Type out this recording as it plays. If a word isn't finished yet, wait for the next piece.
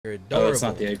You're adorable. Oh, it's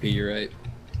not the IP, you're right.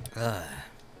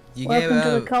 You Welcome gave to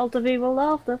the cult of evil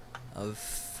laughter. a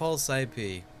false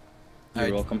IP.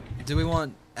 You're welcome. Do we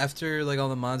want, after like all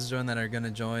the mods join that are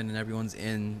gonna join and everyone's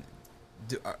in,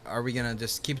 are we gonna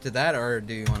just keep it to that, or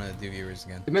do you want to do viewers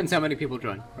again? Depends how many people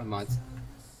join from mods.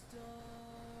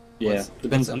 Yeah,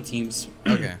 depends on teams.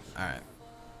 Okay, alright.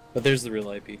 But there's the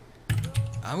real IP.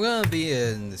 I'm gonna be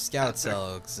in the scout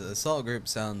cell, because the assault group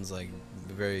sounds like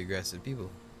very aggressive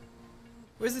people.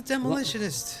 Where's the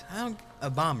demolitionist? A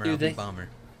bomber. I'll be bomber.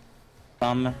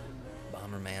 Bomber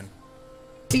man.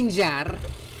 Sinjar.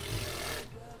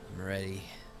 I'm ready.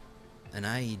 An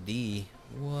IED?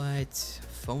 What?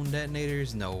 Phone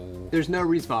detonators? No. There's no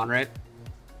respawn, right?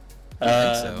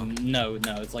 I think so. No,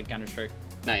 it's like Counter-Strike.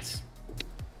 Nice.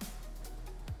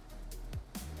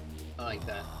 I like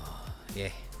that. Yeah.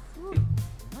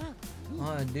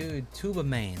 Oh, dude, Tuba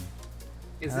Man.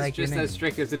 Is I this like your just name. as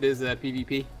strict as it is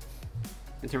PvP?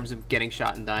 In terms of getting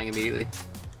shot and dying immediately?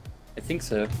 I think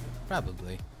so.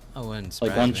 Probably. I wouldn't Like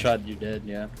surprise one me. shot, you're dead,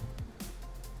 yeah.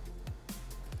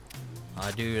 Oh,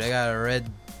 dude, I got a red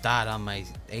dot on my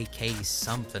AK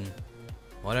something.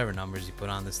 Whatever numbers you put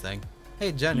on this thing.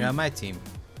 Hey, Jen, you're on my team.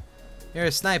 You're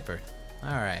a sniper.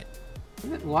 Alright.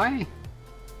 Why?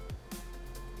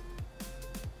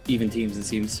 Even teams, it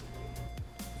seems.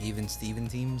 Even Steven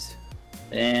teams?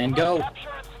 And go!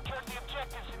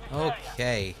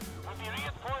 Okay.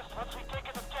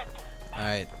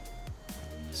 Alright.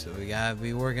 So we gotta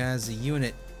be working as a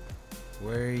unit.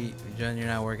 Where are you? Jen, you're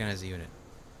not working as a unit.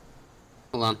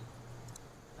 Hold on.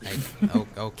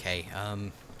 Okay.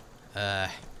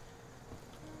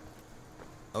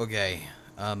 Okay.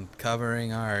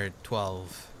 Covering our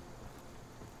 12.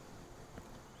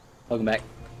 Welcome back.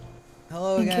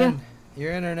 Hello Thank again.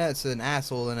 Your internet's an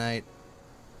asshole tonight.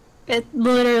 It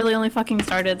literally only fucking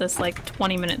started this like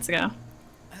 20 minutes ago.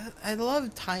 I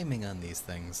love timing on these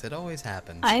things. It always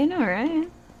happens. I know, right?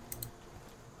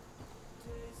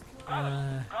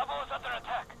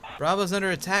 Bravo's under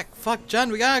attack. Fuck,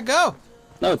 John, we gotta go.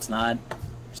 No, it's not.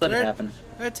 Just let it happen.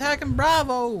 They're attacking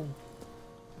Bravo.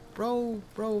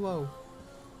 Bravo.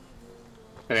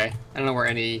 Okay. I don't know where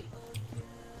any...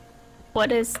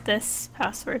 What is this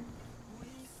password?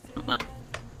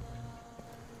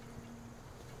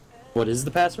 What is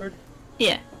the password?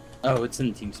 Yeah. Oh, it's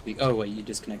in TeamSpeak. Oh, wait, you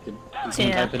disconnected. Can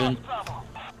someone type it in?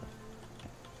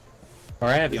 Or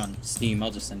I have you on Steam,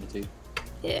 I'll just send it to you.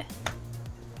 Yeah.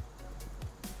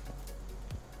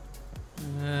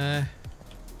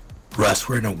 Russ,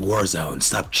 we're in a war zone.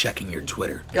 Stop checking your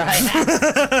Twitter.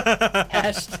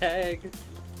 Hashtag.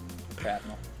 Crap,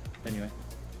 no. Anyway.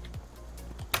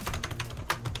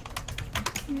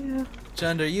 Yeah.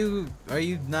 John, are you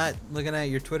not looking at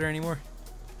your Twitter anymore?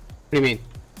 What do you mean?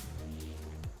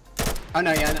 Oh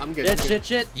no, yeah, I'm good. I'm good.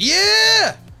 Shit.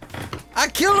 Yeah! I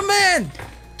killed a man!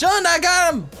 John, I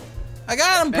got him!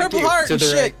 Thank Purple you. heart To and the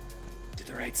shit! right. To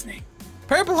the right, Snake.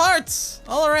 Purple hearts!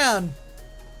 All around!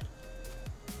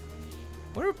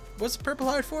 What's the purple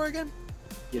heart for again?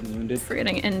 Getting wounded. For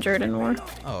getting injured in war.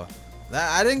 Oh.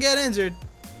 I didn't get injured.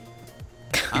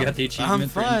 You got the I'm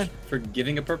achievement fine. for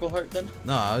giving a purple heart then?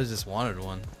 No, I was just wanted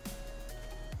one.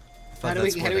 How do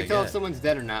we tell if someone's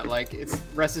dead or not? Like,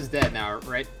 Russ is dead now,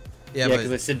 right? Yeah, because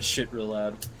but I said shit real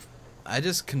loud. I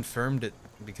just confirmed it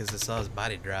because I saw his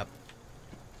body drop.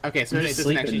 Okay, so I'm it just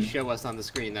doesn't actually sleeping. show us on the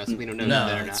screen though, so we don't know if No,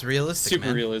 they're dead or it's not. realistic, Super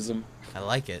man. realism. I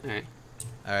like it. Alright.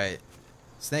 Alright.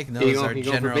 Snake you knows go- our you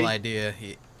go for general B? idea.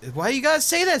 Why you gotta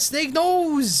say that? Snake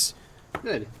knows!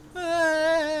 Good.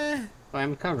 Ah. Well,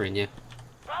 I'm covering you.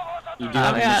 You do Oh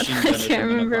have a god, machine I gun can't open up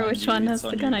remember on which you. one It's has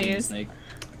on the your gun I game, used. Snake.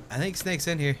 I think Snake's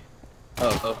in here.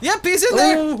 Oh. Yep, he's in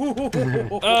there!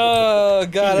 Oh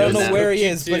god, I don't knows know where what he you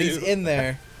is, but he's do. in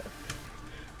there.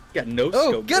 Got no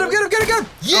Oh, scope. get him! Damn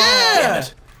Yeah!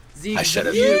 it. I should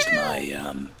have used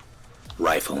my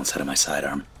rifle instead of my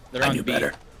sidearm. They're I on knew B.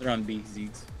 better. They're on B,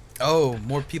 Zeeks. Oh,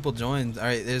 more people joined.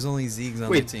 Alright, there's only Zeegs on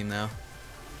Wait. the team now.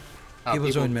 Oh, People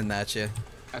joined mid-match, yeah.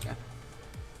 Okay.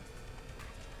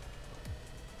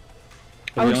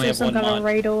 But I we wish only there have was some one kind of mod.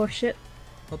 radar shit.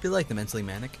 Hope you like the mentally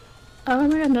manic. Oh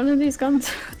my god, none of these guns.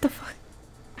 What the fuck?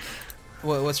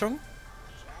 What's wrong?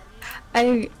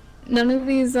 None of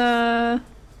these, Well,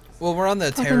 we're on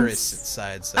the Fucking terrorist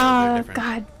side, so they're different.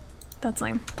 God. That's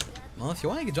lame. Well, if you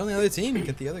want, you can join the other team and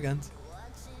get the other guns.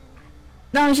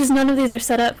 No, it's just none of these are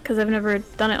set up because I've never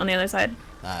done it on the other side.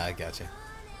 Ah, I gotcha.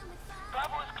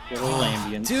 Little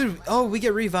ambience. Dude, oh, we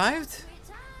get revived?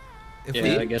 If Yeah,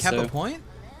 we I guess cap so. a point?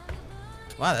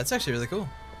 Wow, that's actually really cool.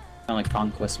 Kind of like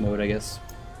conquest mode, I guess.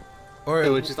 Or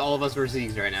So it's just all of us versus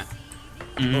Zeeks right now.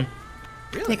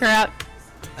 really? Take her out.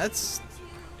 That's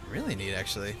really neat,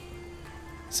 actually.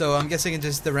 So I'm guessing it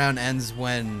just the round ends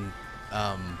when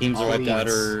Teams are wiped out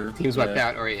or... Teams wiped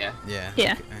out, or yeah. Yeah.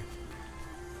 Yeah. Okay.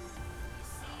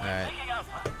 Alright.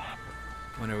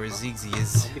 Wonder where Ziggsy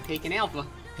is. I'll be taking Alpha.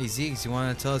 Hey Ziggs, you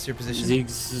wanna tell us your position?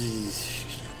 Ziggs...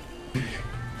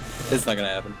 It's not gonna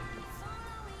happen.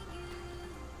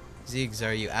 Ziggs,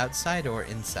 are you outside or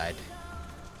inside?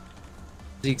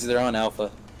 Ziggs, they're on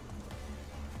Alpha.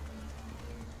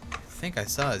 I think I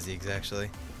saw Ziggs actually.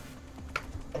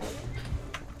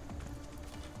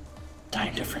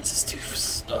 Time difference is too.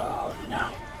 Oh no.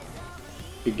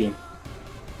 Good game.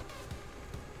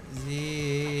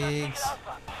 Ziggs.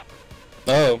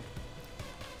 Oh.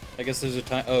 I guess there's a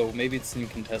time. Oh, maybe it's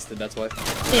uncontested, that's why.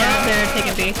 Yeah, they're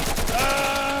taking B.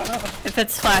 If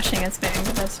it's flashing, it's being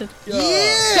contested.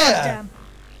 Yeah!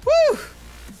 Woo!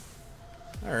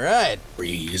 Alright. Were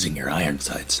you using your iron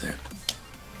sights there?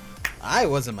 I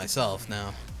wasn't myself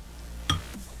now.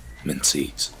 Mint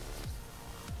seeds.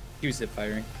 He was hip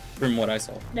firing, from what I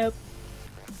saw. Nope.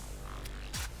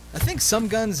 I think some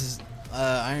guns,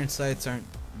 iron sights aren't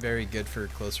very good for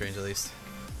close range at least.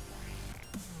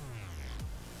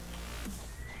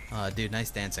 Dude, nice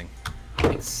dancing.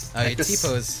 Thanks. Oh, your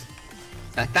T-pose.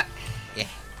 Like that. Yeah.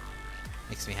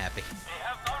 Makes me happy.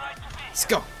 Let's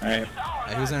go! Alright.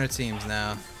 Alright, who's on our teams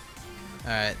now?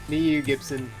 Alright. Me, you,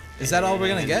 Gibson. Is that all we're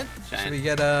gonna and get? Shine. Should we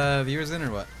get viewers in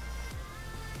or what?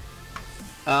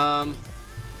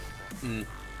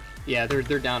 Yeah,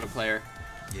 they're down a player.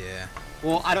 Yeah.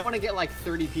 Well, I don't want to get like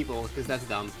 30 people because that's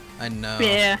dumb. I know.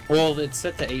 Yeah. Well, it's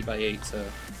set to 8x8, so...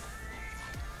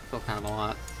 Still kind of a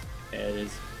lot. Yeah, it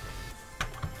is.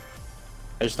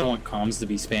 I just don't want comms to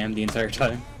be spammed the entire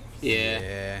time. Yeah.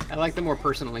 Yeah. I like the more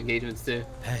personal engagements too.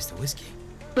 Pass the whiskey.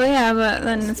 Well, yeah, but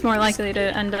then it's more likely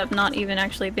to end up not even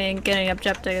actually getting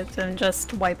objectives and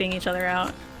just wiping each other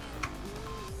out.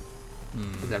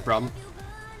 Is that a problem?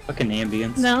 Fucking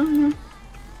ambience. No.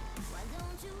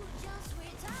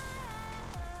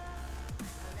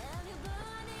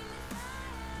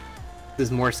 This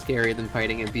is more scary than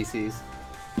fighting NPCs.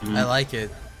 I like it.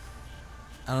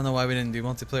 I don't know why we didn't do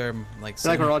multiplayer like. I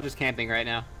feel like we're all just camping right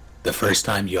now. The first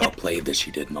time you all played this,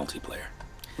 you did multiplayer.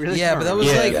 Really Yeah, but that was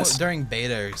Yeah, like yes. during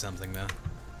beta or something though.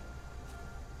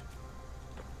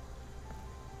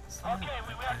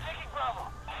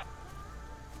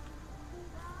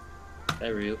 That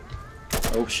real.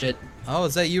 Oh shit. Oh,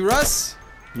 is that you, Russ?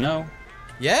 No.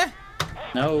 Yeah?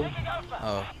 No.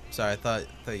 Oh, sorry. I thought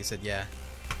you said yeah.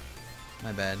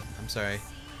 My bad. I'm sorry.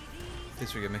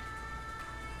 Please forgive me.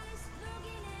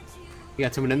 You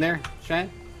got someone in there,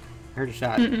 Shine? I heard a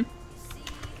shot. Mm-mm.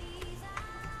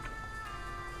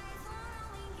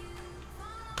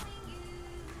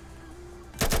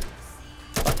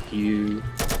 Fuck you.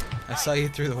 I saw you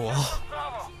through the wall.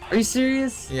 Are you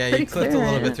serious? Yeah, Pretty you clipped a clear,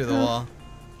 little right? bit through the wall.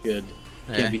 Good.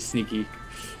 Yeah. Can't be sneaky.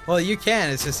 Well, you can.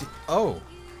 It's just oh.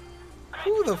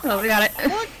 Who the Oh, we got it.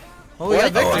 Well, we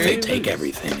got Oh, if they victory. take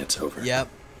everything, it's over. Yep.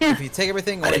 Yeah. If you take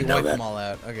everything, I or you didn't know wipe that. them all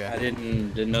out. I Okay.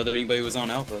 didn't know that anybody was on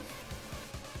Alpha.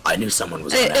 I knew someone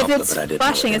was on If Alpha, it's but I didn't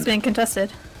flashing, know it's it. being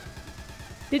contested.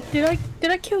 Did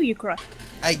I kill you, Cry?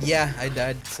 Yeah, I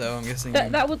died. So I'm guessing.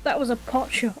 That was a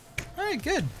pot shot. All right,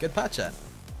 good. Good pot shot.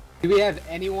 Do we have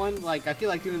anyone, like, I feel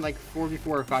like doing like 4v4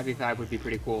 or 5v5 would be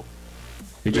pretty cool.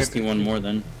 We just need one more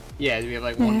then. Yeah, do we have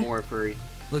like one more for...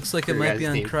 Looks like it Your might guys' be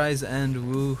on team. Cry's end.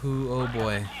 Woohoo! Oh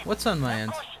boy. What's on my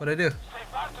end? What'd I do?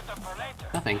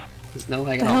 Nothing. There's no lag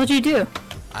What at the hell all. did you do?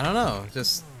 I don't know.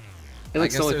 Just It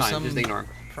looks guess totally there's fine, some- just ignore him.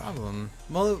 problem.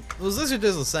 Well, it was Lizard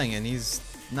Dizzle singing. He's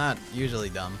not usually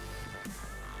dumb.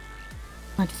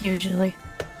 Not usually.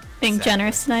 Being Exactly.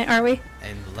 generous tonight, are we?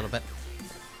 And a little bit.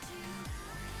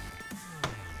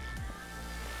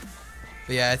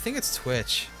 But yeah, I think it's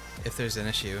Twitch if there's an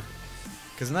issue.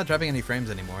 Because I'm not dropping any frames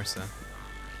anymore, so.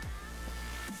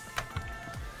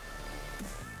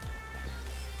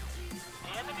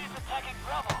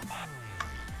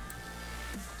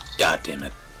 God damn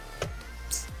it.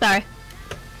 Sorry.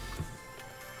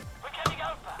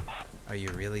 Are you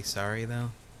really sorry, though?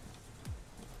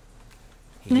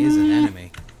 He is an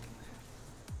enemy.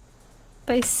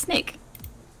 By Snake.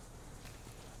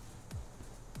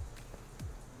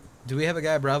 Do we have a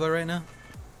guy Bravo right now?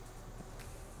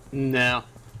 No.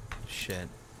 Shit.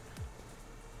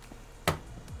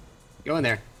 Go in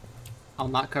there. I'll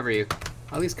not cover you.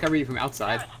 I'll at least cover you from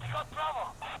outside.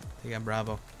 They got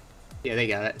Bravo. Yeah, they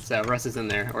got it. So Russ is in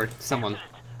there, or someone.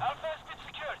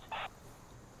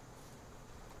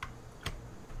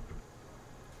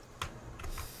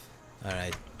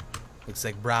 Alright. Looks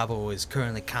like Bravo is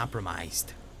currently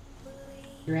compromised.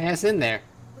 Your ass in there.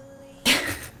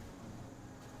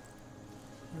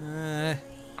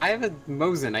 I have a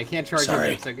Mosin. I can't charge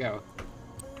Sorry. it, so go.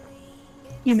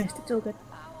 You missed it. It's all good.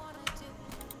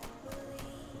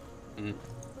 Mm.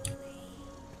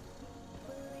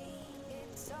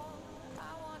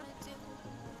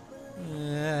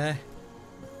 Uh,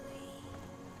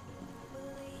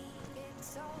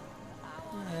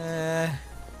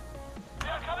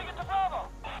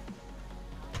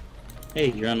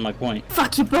 Hey, you're on my point.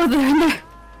 Fuck, you both are in there.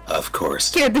 Of course.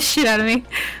 Scared the shit out of me.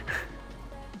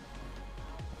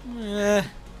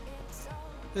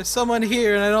 There's someone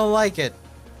here and I don't like it.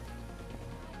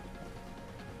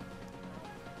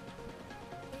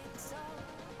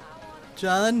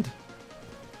 John?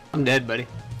 I'm dead, buddy.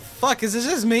 Fuck, is this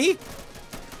just me?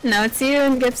 No, it's you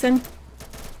and Gibson.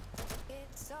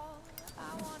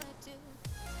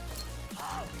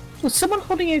 Was someone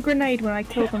holding a grenade when I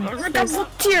killed them?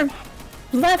 Look to your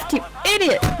left, you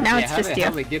idiot! Now it's just How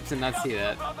you. did Gibson not see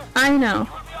that? I know.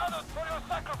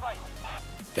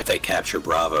 If they capture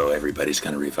Bravo, everybody's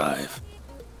gonna revive.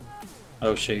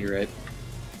 Oh shit, you're right.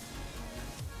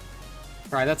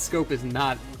 Alright, that scope is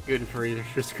not good for either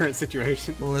this current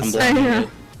situation. I'm Listen, blocking I know. it.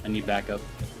 I need backup.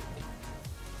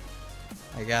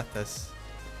 I got this.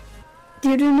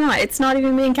 You do not. It's not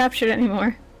even being captured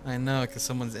anymore. I know, because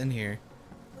someone's in here.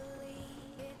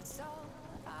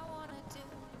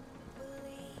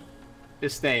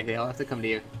 Just stay, they'll have to come to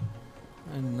you.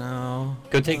 I know.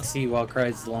 Go take C while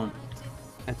Cry's long.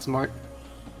 That's smart.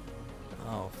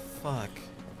 Oh, fuck.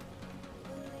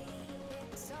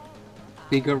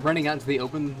 You go running out into the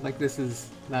open like this is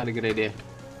not a good idea.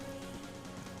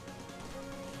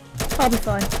 I'll be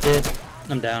fine. Dead.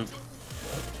 I'm down.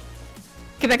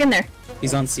 Get back in there.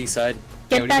 He's on C side.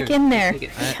 Get what are you back doing? in there. Take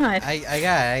it. God. I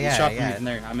got it, He's I shot from got in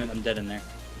it. there. I'm dead in there.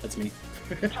 That's me.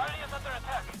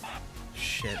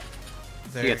 Shit.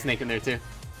 You got Snake in there too.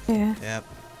 Yeah. Yep.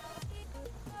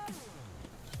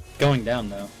 Going down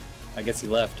though. I guess he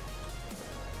left.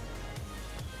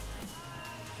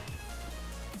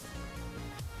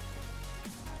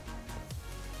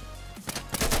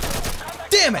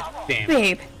 Damn it! Damn.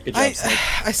 Babe. Good job, Snake.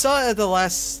 I saw it at the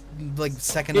last, like,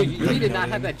 second Dude, of you the did not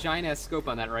game. have that giant ass scope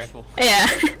on that rifle. Yeah.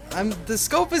 The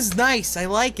scope is nice. I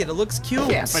like it. It looks cute.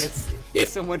 Yeah, but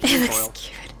it's so much It looks recoil.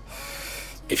 cute.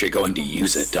 If you're going to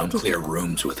use it, don't clear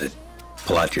rooms with it.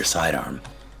 Pull out your sidearm.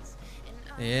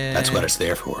 Yeah. That's what it's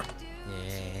there for.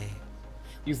 Yeah.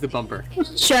 Use the bumper.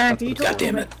 Jack, you God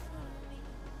damn it.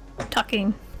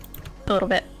 Talking a little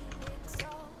bit.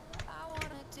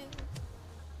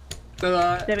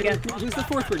 So, There we go. Who's the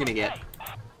fourth we're gonna get?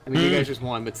 I mean, you guys just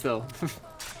won, but still.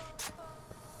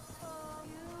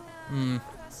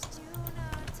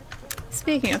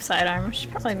 Speaking of sidearm, we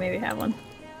should probably maybe have one.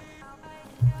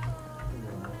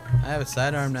 I have a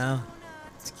sidearm now.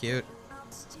 It's cute.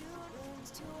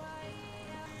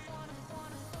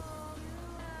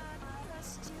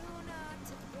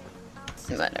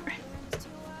 Whatever.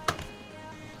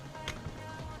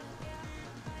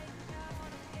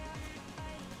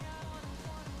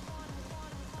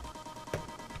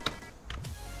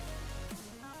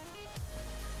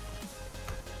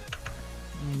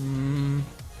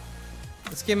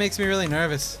 This game makes me really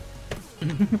nervous.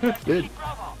 Good.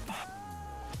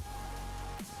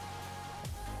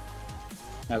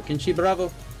 How can she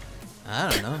bravo? I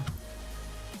don't know.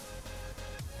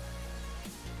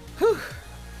 Whew.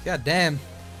 God damn.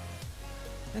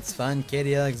 That's fun,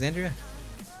 Katie Alexandria.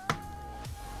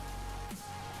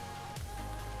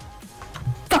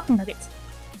 Fuck nuggets.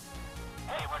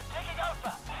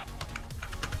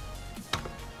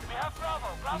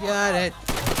 Got it.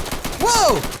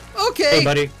 Whoa! Okay. Hey,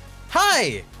 buddy.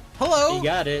 Hi. Hello. You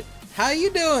got it. How you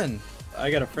doing?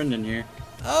 I got a friend in here.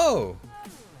 Oh.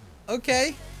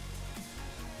 Okay.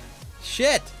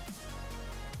 Shit.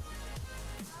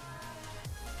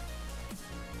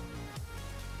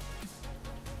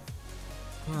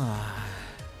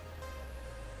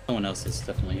 Someone else is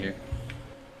definitely here.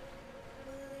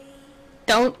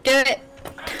 Don't do it.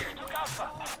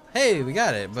 Hey, we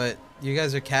got it, but you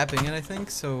guys are capping it, I think,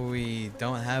 so we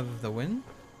don't have the win?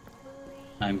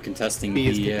 I'm contesting B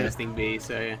is the. contesting B,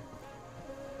 so yeah.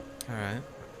 Alright.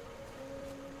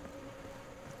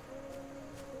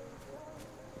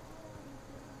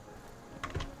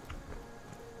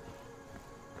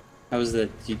 How was that?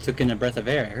 You took in a breath of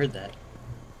air. I heard that.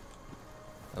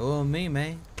 Oh, me,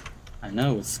 man. I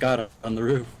know. With Scott on the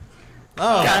roof.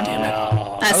 Oh, God. Damn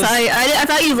it. I saw you. I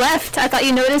thought you left. I thought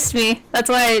you noticed me. That's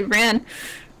why I ran.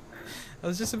 I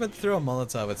was just about to throw a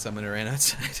Molotov at someone who ran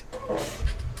outside.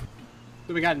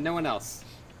 So we got no one else.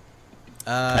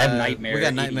 I have Nightmare We got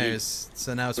at 88. nightmares,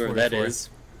 so now it's Where 44. that is.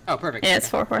 Oh, perfect. Yeah, it's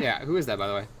 4-4. Yeah, who is that, by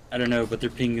the way? I don't know, but their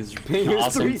ping is It's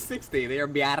awesome. 360. They are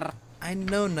BR. I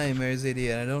know Nightmare's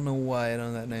 88. I don't know why I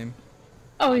know that name.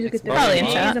 Oh, he's a good dude. Probably in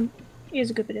He chat. is he is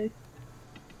a good dude.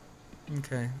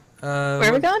 Okay. Where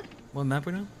are we going? What map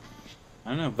we doing? I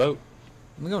don't know. Vote.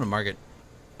 I'm going to Market.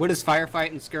 What is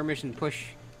firefight and skirmish and push?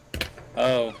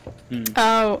 Oh.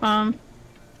 Oh,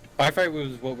 Firefight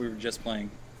was what we were just playing.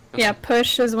 yeah,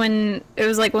 push is when, it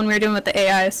was like when we were doing with the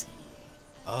AIs.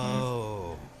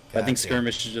 Oh. I think gotcha.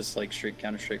 skirmish is just like straight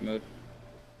Counter-Strike mode.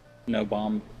 No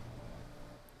bomb.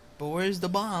 But where's the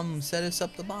bomb? Set us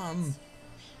up the bomb.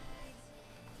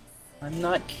 I'm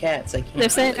not cats. I can't. They're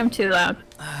saying I'm too loud.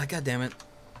 Ah, God damn it.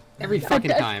 Every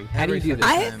fucking time. How do you do this?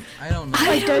 I don't know.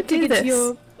 I I don't do think it's this.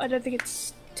 your. I don't think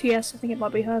it's TS. I think it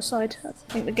might be her side. I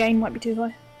think the gain might be too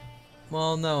high.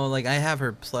 Well, no, like, I have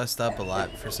her plussed up a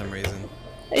lot for some reason.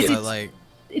 It's, But, like,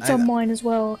 it's I- on mine as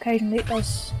well. Occasionally it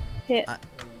does hit.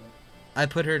 I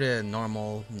put her to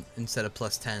normal instead of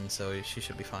plus 10, so she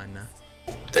should be fine now.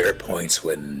 There are points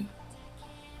when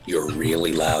you're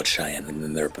really loud, Cheyenne, and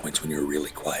then there are points when you're really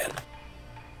quiet.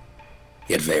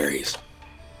 It varies.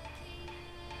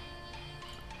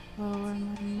 Oh,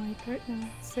 I'm on mic right now.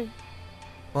 So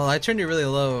Well, I turned you really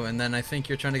low, and then I think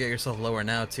you're trying to get yourself lower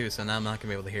now, too, so now I'm not going to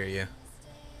be able to hear you.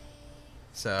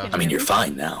 So, I mean, you're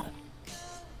fine now.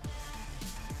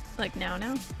 Like now?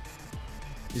 you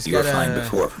just You were gotta- fine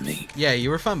before for me. Yeah, you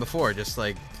were fine before, just,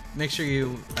 like, make sure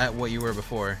you at what you were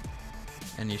before,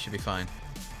 and you should be fine.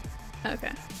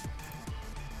 Okay.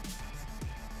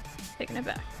 Taking it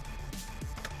back.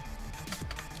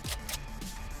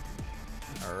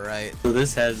 Alright. So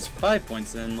this has 5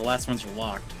 points, and the last ones are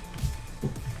locked.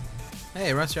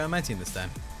 Hey, Russ, you're on my team this time.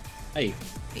 Hey.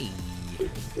 Hey.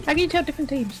 how can you tell different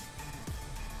teams?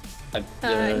 You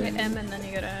hit M and then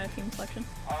you go to team selection.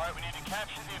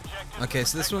 Okay,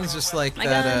 so this one's just like My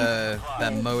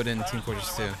that mode in Team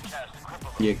Fortress 2.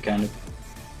 Yeah, kind of.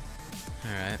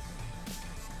 Alright.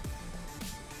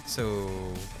 So,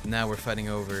 now we're fighting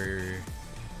over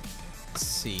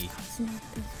C.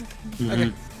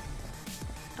 Okay.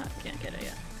 Oh, can't get it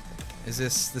yet. Is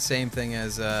this the same thing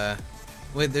as,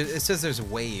 wait, it says there's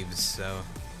waves, so...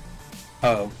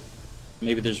 Oh.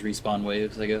 Maybe there's respawn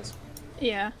waves, I guess.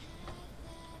 Yeah.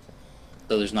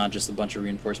 So there's not just a bunch of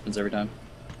reinforcements every time.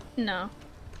 No.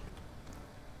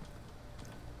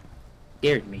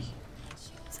 Scared me.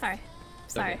 Sorry.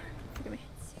 Sorry. Okay. Forgive me.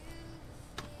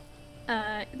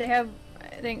 They have,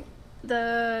 I think,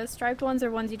 the striped ones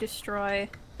are ones you destroy,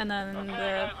 and then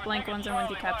the blank ones are ones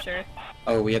you capture.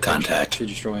 Oh, we have Contact. to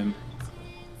destroy him.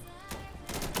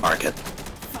 Mark it.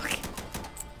 Fuck.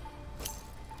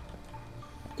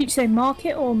 Did you say mark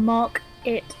it or mark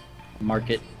it? Mark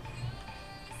it.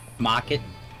 Mock it.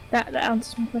 That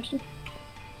answers my question.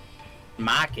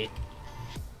 Mock it.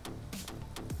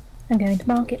 I'm going to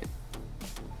mark it.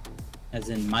 As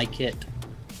in my kit.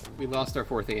 We lost our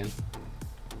fourth again.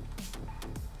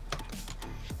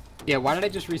 Yeah, why did I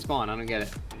just respawn? I don't get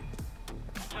it.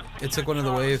 It took one of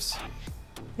the waves.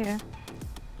 Yeah.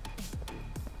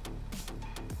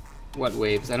 What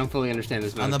waves? I don't fully understand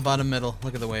this mode. On the bottom middle,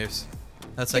 look at the waves.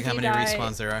 That's like If how you many die-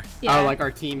 respawns there are. Yeah. Oh, like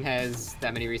our team has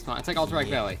that many respawns. It's like Ultra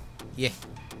Yeah. Valley. Yeah.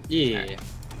 Yeah.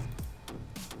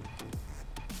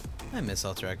 I miss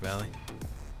Alterac Valley.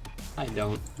 I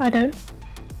don't. I don't.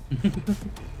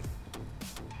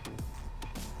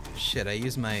 Shit, I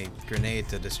used my grenade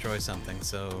to destroy something,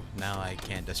 so now I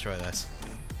can't destroy this.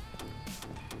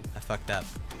 I fucked up.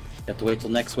 You have to wait till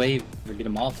next wave or get a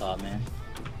Molotov, man.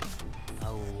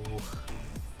 Oh.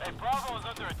 Hey, Bravo is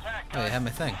under attack, Oh, I guys. have my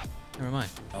thing. Never mind.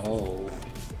 Oh.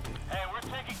 Hey, we're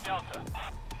taking Delta.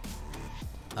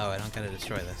 Oh, I don't gotta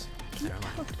destroy this. Never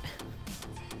mind.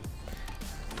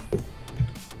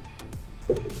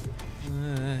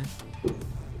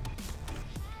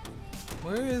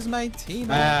 Where is my team?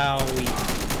 Owie.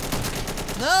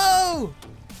 No!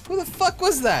 Who the fuck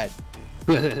was that?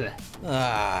 Yeah,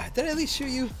 Ah, did I at least shoot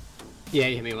you? you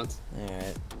hit me once.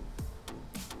 Alright.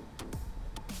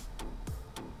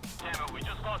 Damn it, we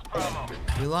just lost Bravo.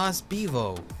 We lost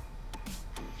Bevo.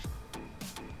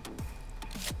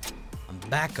 I'm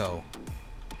backo.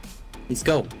 Let's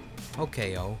go.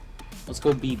 Okay, oh. Let's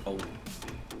go, Bebo.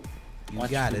 You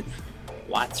got it.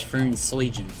 Watch for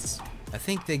insurgents. I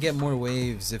think they get more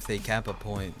waves if they cap a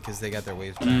point, because they got their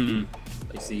waves back.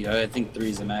 I see. I think 3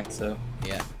 is a max, though.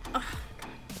 Yeah.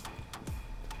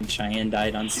 And Cheyenne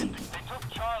died on scene. They took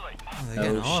Charlie. Oh, they're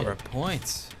getting Oh, all of shit. our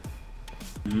points.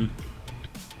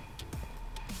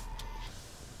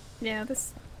 Yeah,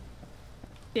 this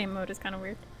game mode is kind of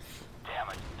weird. Damn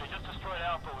it, they just destroyed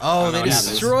Alpha. Oh, Oh, they yeah,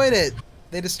 destroyed it!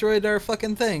 They destroyed our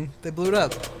fucking thing. They blew it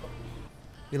up.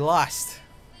 We lost.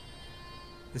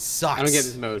 This sucks. I don't get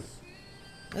this mode.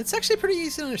 It's actually pretty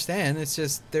easy to understand. It's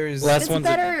just there's. Last It's one's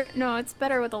better. No, it's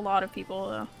better with a lot of people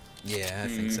though. Yeah, I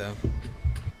think so.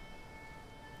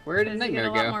 Where did Because you get Nightmare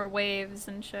a lot go? more waves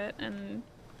and shit, and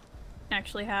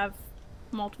actually have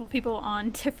multiple people on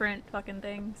different fucking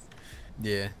things.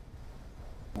 Yeah.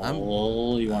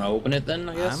 Well, you want to open it then?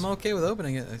 I guess. I'm okay with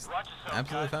opening it. I'm Watch yourself,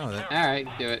 absolutely guys. fine with it. Alright,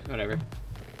 do it. Whatever.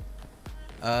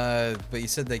 But you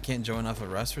said they can't join off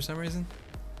of Russ for some reason?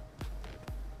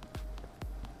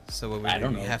 So what I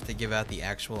don't we know. have to give out the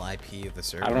actual IP of the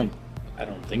server? I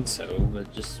don't think so,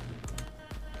 but just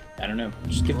I don't know.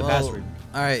 Just give the password.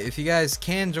 Alright, if you guys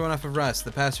can join off of Russ,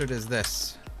 the password is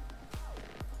this.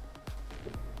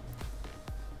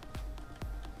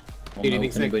 We'll Do know anything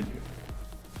if sick? anybody-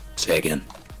 Say again.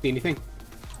 See anything?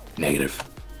 Negative.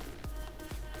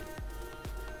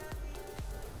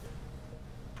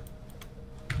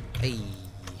 Hey.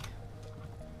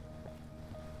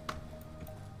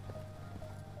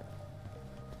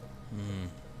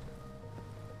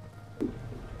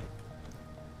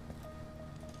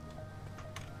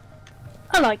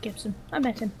 I like Gibson. I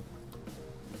met him.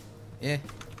 Yeah.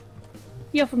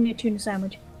 He offered me a tuna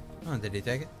sandwich. Oh, did he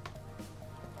take it?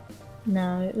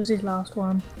 No, it was his last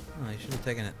one. Oh, he should have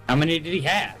taken it. How many did he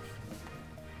have?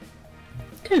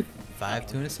 2. 5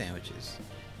 tuna sandwiches.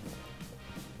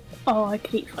 Oh, I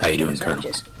could eat 5 How you tuna doing, Colonel?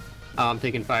 sandwiches. Oh, I'm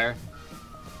taking fire.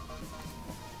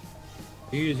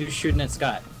 Who's shooting at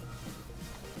Scott?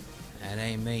 That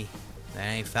ain't me. That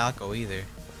ain't Falco either.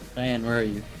 Diane, where are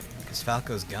you? Because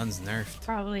Falco's gun's nerfed.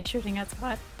 Probably shooting at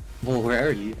Scott. Well, where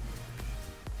are you?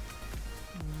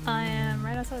 I am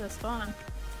right outside the spawn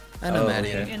I know Oh, Maddie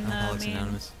okay. In the Alcoholics main-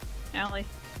 Anonymous. alley.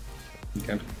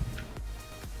 Okay.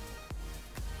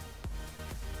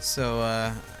 So,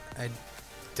 I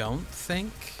don't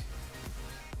think...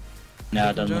 No,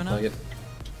 it People doesn't join look like it.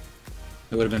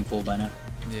 It would have been full by now.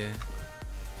 Yeah.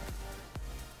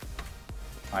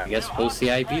 I guess post the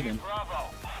IP then. Bravo.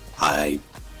 I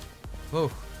Whoa.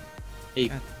 Hey,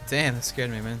 God damn, that scared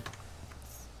me, man.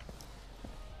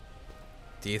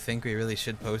 Do you think we really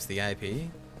should post the IP?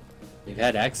 they've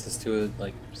had access to it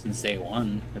like since day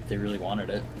one if they really wanted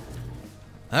it.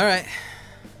 Alright.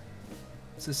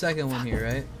 It's the second one here,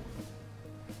 right?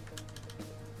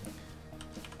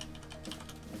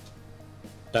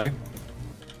 Sorry.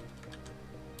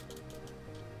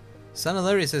 Son of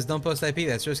Larry says don't post IP,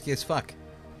 that's risky as fuck.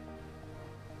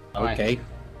 Why? Okay.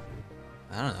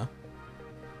 I don't know.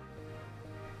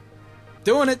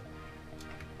 Doing it!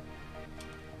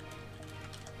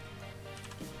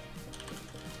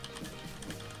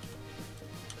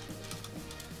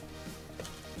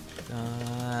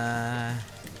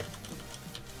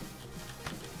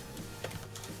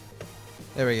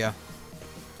 There we go.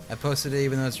 I posted it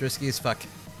even though it's risky as fuck.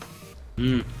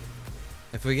 Hmm.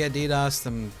 If we get DDoSed,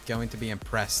 I'm going to be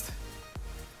impressed.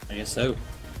 I guess so.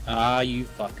 Ah, you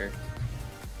fucker.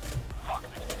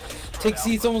 Take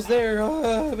seat's almost there,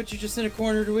 but you're just in a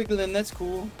corner to wiggling. That's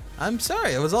cool. I'm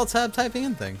sorry, I was all typing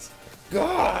in things.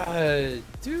 God,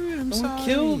 Dude, I'm someone sorry.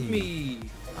 killed me.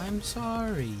 I'm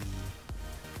sorry.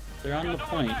 They're on the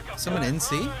point. Someone in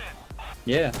C?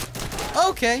 Yeah.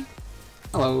 Okay.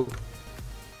 Hello.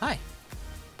 Hi.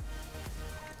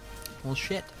 Well,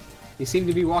 shit. You seem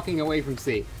to be walking away from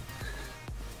C.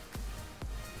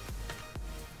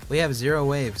 We have 0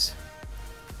 waves.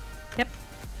 Yep.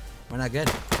 We're not good.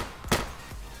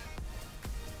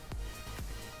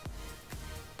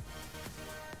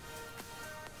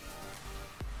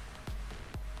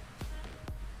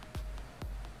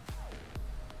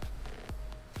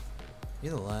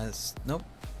 You're the last. Nope.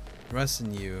 Russ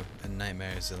and you and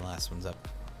Nightmares are the last ones up.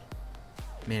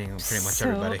 Meaning pretty much So,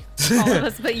 everybody. All of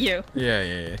us but you.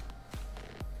 Yeah.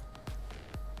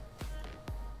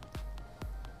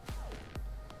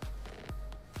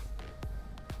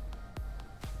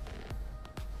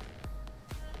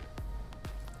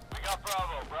 We got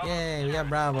Bravo. Bravo. Yay, we got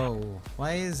Bravo.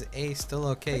 Why is A still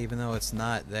okay even though it's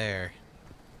not there?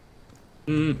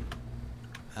 Hmm.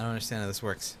 I don't understand how this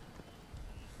works.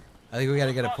 I think we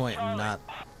gotta get a point and not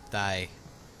die.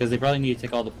 Because they probably need to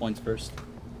take all the points first.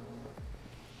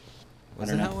 Was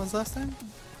I that don't how know. it was last time?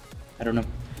 I don't know.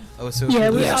 Oh, so Yeah,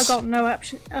 if we I Yes. got no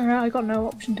option. I got no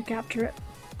option to capture it.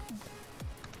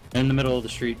 In the middle of the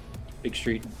street, big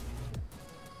street.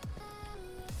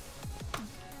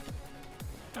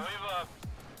 And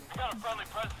we got a friendly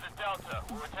presence at Delta.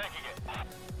 We're taking it.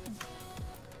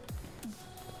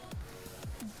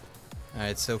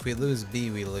 Alright, so if we lose B,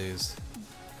 we lose.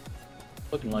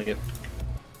 Looking like it.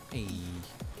 Hey.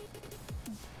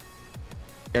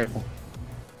 Careful.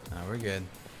 Oh, we're good.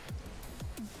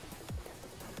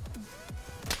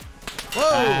 Whoa!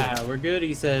 Ah, we're good,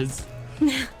 he says.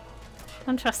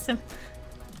 Don't trust him.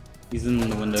 He's in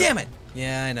the window. Damn it!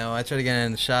 Yeah, I know. I tried to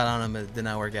get a shot on him, but it did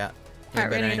not work out. Alright,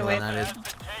 we better need to angle wait. than I did.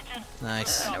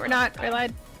 Nice. No, we're not. We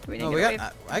lied. We didn't Oh, get we a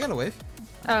got. wave. I got a wave.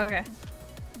 Oh, okay.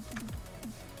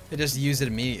 I just used it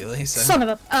immediately. So. Son of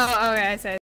a. Oh, okay. I see.